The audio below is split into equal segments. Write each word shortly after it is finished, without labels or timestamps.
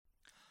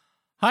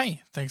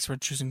Hi, thanks for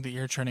choosing the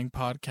Ear Training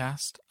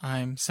Podcast.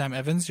 I'm Sam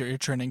Evans, your ear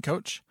training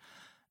coach,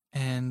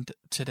 and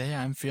today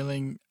I'm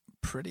feeling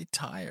pretty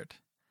tired.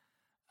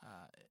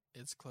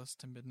 It's close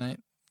to midnight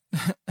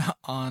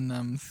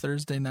on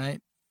Thursday night,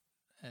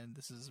 and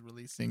this is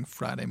releasing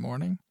Friday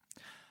morning.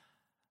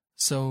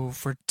 So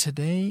for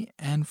today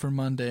and for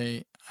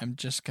Monday, I'm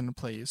just going to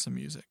play you some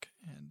music,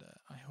 and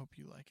I hope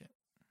you like it.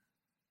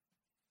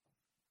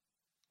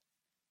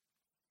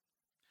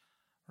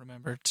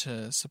 Remember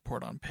to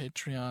support on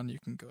Patreon. You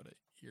can go to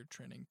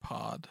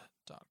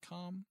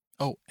eartrainingpod.com.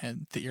 Oh,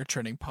 and the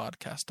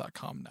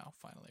eartrainingpodcast.com now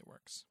finally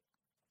works.